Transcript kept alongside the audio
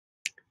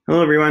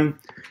Hello, everyone.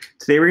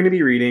 Today we're going to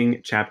be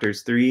reading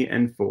chapters 3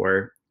 and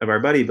 4 of our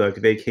buddy book,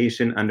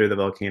 Vacation Under the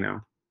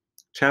Volcano.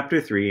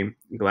 Chapter 3,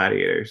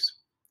 Gladiators.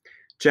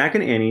 Jack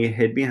and Annie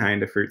hid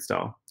behind a fruit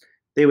stall.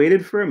 They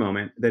waited for a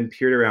moment, then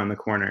peered around the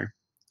corner.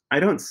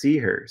 I don't see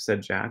her,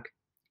 said Jack.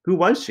 Who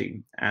was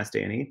she? Asked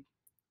Annie.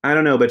 I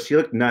don't know, but she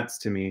looked nuts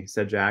to me,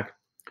 said Jack.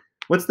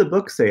 What's the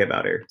book say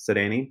about her? Said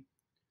Annie.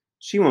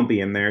 She won't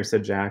be in there,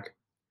 said Jack.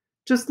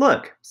 Just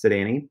look, said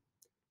Annie.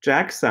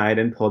 Jack sighed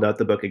and pulled out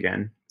the book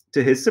again.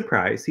 To his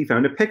surprise, he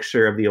found a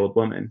picture of the old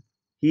woman.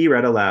 He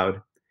read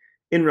aloud.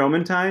 In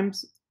Roman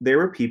times, there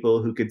were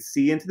people who could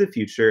see into the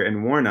future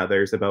and warn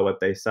others about what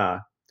they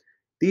saw.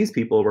 These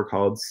people were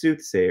called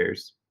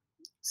soothsayers.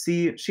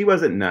 See, she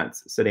wasn't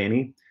nuts, said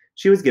Annie.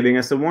 She was giving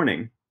us a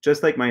warning,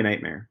 just like my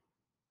nightmare.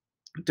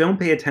 Don't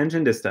pay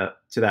attention to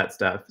that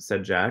stuff,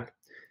 said Jack.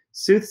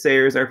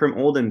 Soothsayers are from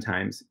olden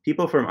times.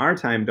 People from our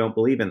time don't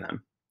believe in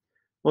them.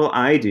 Well,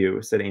 I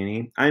do, said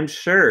Annie. I'm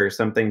sure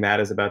something bad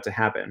is about to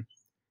happen.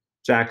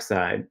 Jack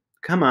sighed.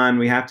 Come on,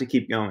 we have to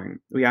keep going.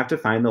 We have to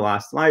find the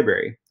lost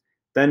library.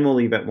 Then we'll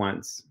leave at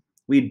once.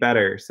 We'd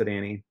better, said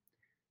Annie.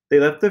 They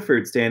left the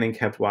fruit stand and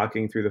kept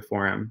walking through the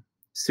forum.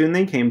 Soon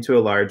they came to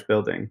a large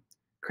building.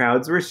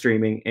 Crowds were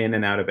streaming in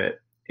and out of it.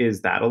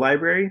 Is that a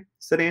library?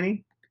 Said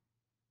Annie.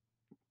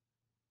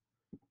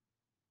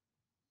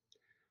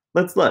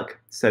 Let's look,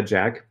 said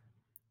Jack.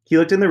 He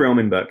looked in the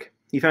Roman book.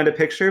 He found a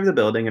picture of the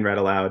building and read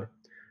aloud.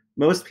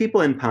 Most people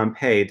in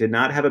Pompeii did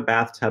not have a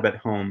bathtub at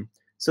home,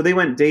 so they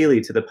went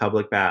daily to the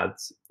public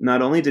baths.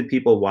 Not only did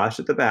people wash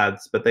at the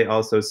baths, but they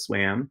also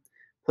swam,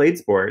 played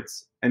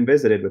sports, and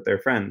visited with their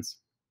friends.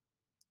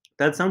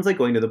 That sounds like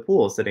going to the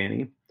pool, said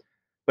Annie.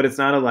 But it's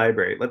not a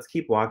library. Let's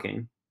keep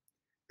walking.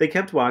 They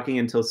kept walking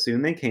until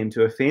soon they came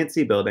to a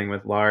fancy building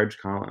with large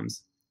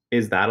columns.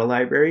 Is that a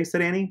library?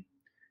 Said Annie.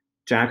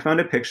 Jack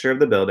found a picture of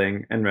the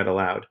building and read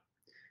aloud.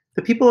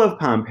 The people of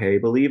Pompeii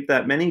believed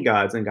that many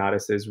gods and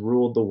goddesses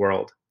ruled the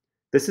world.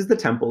 This is the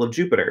temple of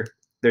Jupiter,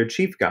 their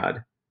chief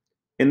god.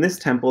 In this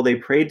temple, they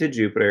prayed to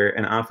Jupiter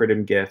and offered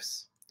him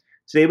gifts.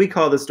 Today, we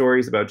call the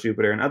stories about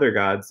Jupiter and other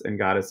gods and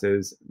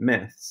goddesses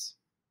myths.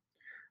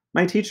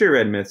 My teacher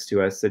read myths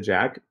to us, said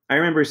Jack. I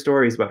remember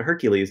stories about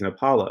Hercules and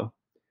Apollo.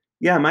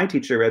 Yeah, my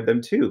teacher read them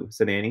too,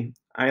 said Annie.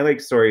 I like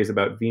stories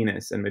about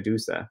Venus and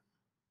Medusa.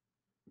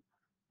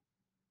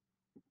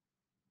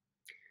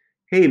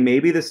 Hey,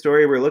 maybe the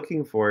story we're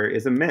looking for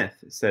is a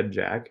myth, said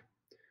Jack.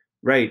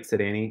 Right, said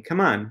Annie. Come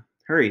on,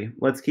 hurry,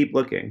 let's keep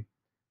looking.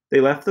 They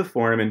left the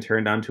forum and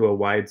turned onto a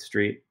wide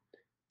street.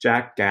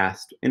 Jack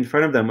gasped. In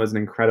front of them was an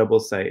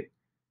incredible sight.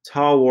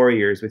 Tall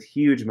warriors with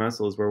huge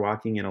muscles were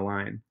walking in a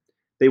line.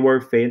 They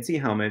wore fancy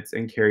helmets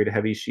and carried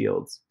heavy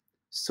shields.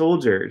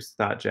 Soldiers,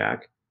 thought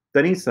Jack.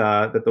 Then he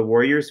saw that the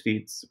warriors'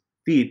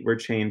 feet were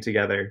chained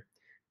together,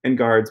 and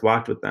guards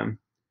walked with them.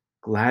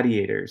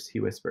 Gladiators, he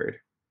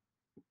whispered.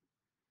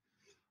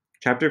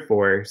 Chapter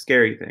 4,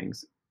 Scary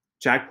Things.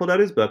 Jack pulled out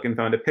his book and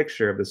found a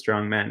picture of the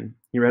strong men.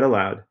 He read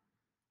aloud.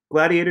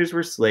 Gladiators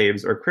were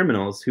slaves or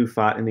criminals who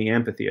fought in the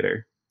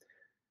amphitheater.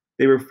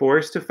 They were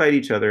forced to fight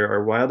each other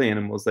or wild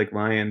animals like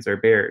lions or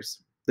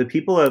bears. The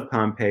people of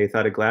Pompeii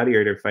thought a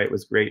gladiator fight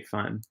was great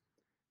fun.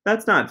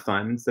 That's not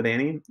fun, said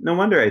Annie. No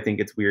wonder I think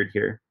it's weird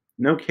here.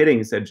 No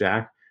kidding, said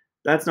Jack.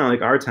 That's not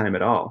like our time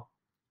at all.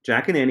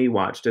 Jack and Annie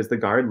watched as the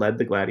guards led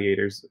the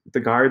gladiators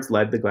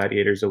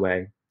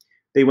away.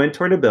 They went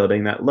toward a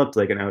building that looked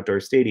like an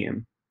outdoor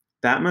stadium.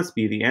 That must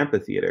be the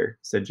amphitheater,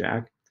 said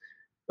Jack.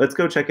 Let's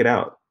go check it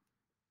out.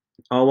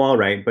 Oh, all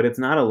right, but it's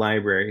not a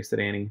library, said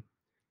Annie.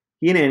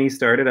 He and Annie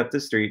started up the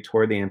street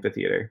toward the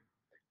amphitheater.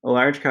 A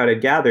large crowd had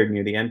gathered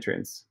near the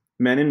entrance.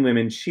 Men and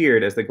women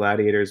cheered as the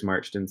gladiators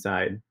marched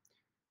inside.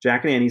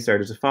 Jack and Annie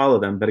started to follow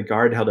them, but a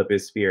guard held up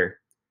his spear.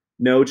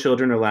 No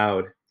children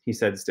allowed, he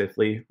said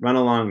stiffly. Run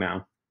along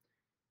now.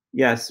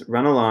 Yes,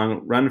 run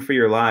along, run for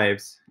your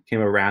lives,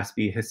 came a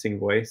raspy, hissing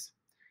voice.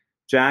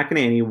 Jack and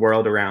Annie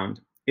whirled around.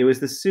 It was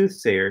the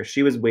soothsayer.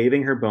 She was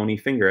waving her bony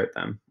finger at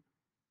them.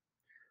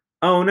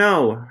 Oh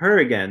no, her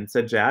again,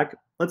 said Jack.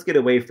 Let's get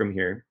away from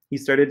here. He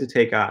started to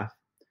take off.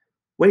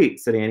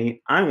 Wait, said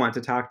Annie. I want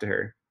to talk to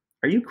her.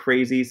 Are you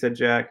crazy? Said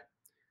Jack.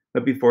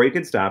 But before he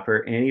could stop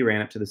her, Annie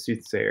ran up to the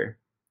soothsayer.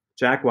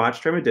 Jack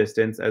watched from a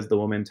distance as the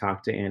woman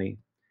talked to Annie.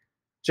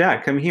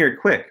 Jack, come here,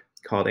 quick,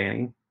 called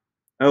Annie.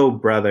 Oh,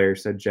 brother,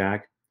 said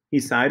Jack. He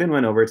sighed and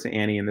went over to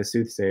Annie and the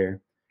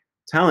soothsayer.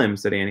 Tell him,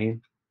 said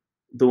Annie.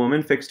 The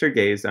woman fixed her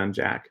gaze on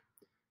Jack.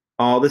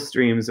 All the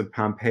streams of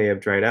Pompeii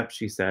have dried up,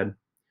 she said.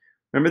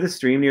 Remember the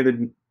stream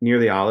near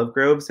the olive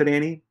grove, said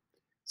Annie.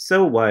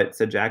 So what,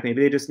 said Jack.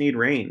 Maybe they just need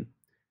rain.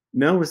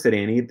 No, said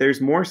Annie. There's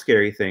more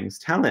scary things.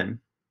 Tell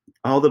him.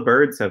 All the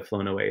birds have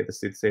flown away, the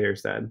soothsayer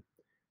said.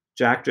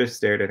 Jack just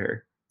stared at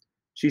her.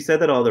 She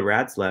said that all the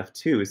rats left,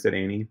 too, said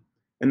Annie.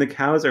 And the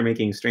cows are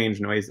making strange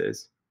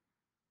noises.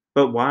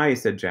 But why,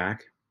 said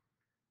Jack.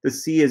 The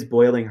sea is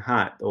boiling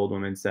hot, the old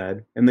woman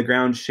said, and the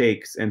ground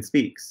shakes and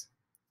speaks.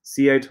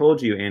 See, I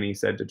told you, Annie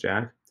said to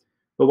Jack.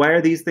 But why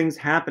are these things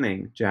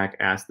happening? Jack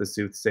asked the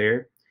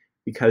soothsayer.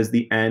 Because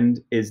the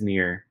end is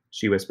near,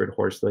 she whispered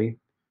hoarsely.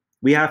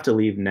 We have to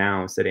leave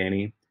now, said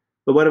Annie.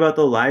 But what about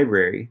the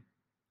library?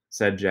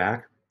 Said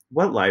Jack.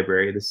 What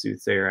library? The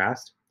soothsayer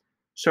asked.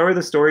 Show her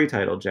the story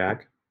title,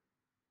 Jack,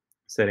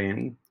 said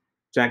Annie.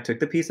 Jack took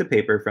the piece of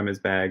paper from his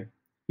bag.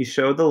 He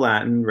showed the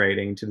Latin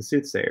writing to the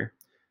soothsayer.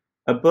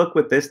 A book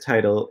with this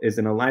title is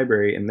in a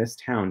library in this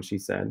town, she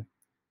said.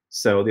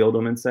 So, the old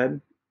woman said.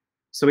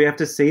 So we have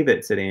to save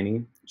it, said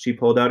Annie. She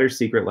pulled out her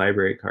secret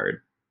library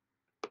card.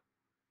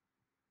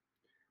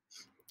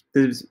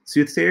 The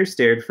soothsayer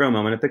stared for a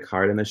moment at the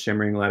card and the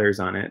shimmering letters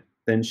on it.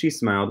 Then she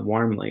smiled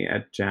warmly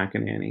at Jack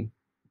and Annie.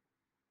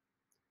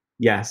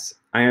 Yes,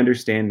 I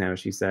understand now,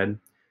 she said.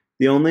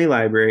 The only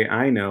library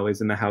I know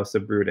is in the house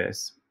of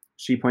Brutus.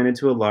 She pointed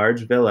to a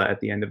large villa at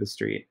the end of the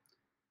street.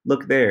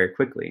 Look there,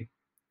 quickly.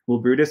 Will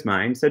Brutus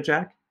mind? Said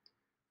Jack.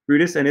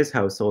 Brutus and his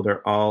household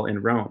are all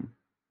in Rome,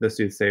 the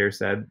soothsayer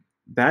said.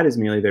 That is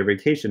merely their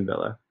vacation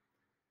villa.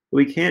 But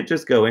we can't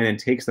just go in and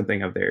take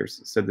something of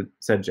theirs,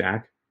 said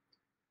Jack.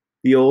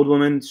 The old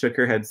woman shook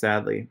her head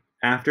sadly.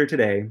 After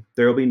today,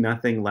 there will be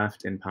nothing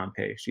left in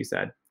Pompeii, she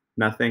said.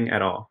 Nothing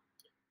at all.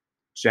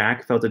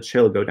 Jack felt a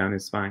chill go down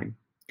his spine.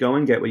 Go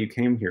and get what you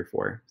came here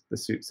for,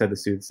 said the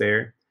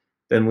soothsayer.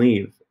 Then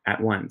leave,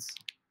 at once.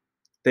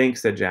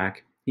 Thanks, said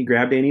Jack. He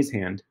grabbed Annie's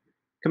hand.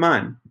 Come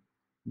on.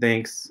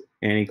 Thanks,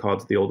 Annie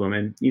called to the old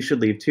woman. You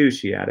should leave too,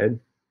 she added.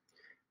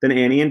 Then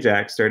Annie and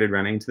Jack started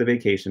running to the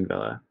vacation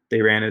villa.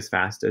 They ran as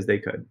fast as they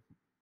could.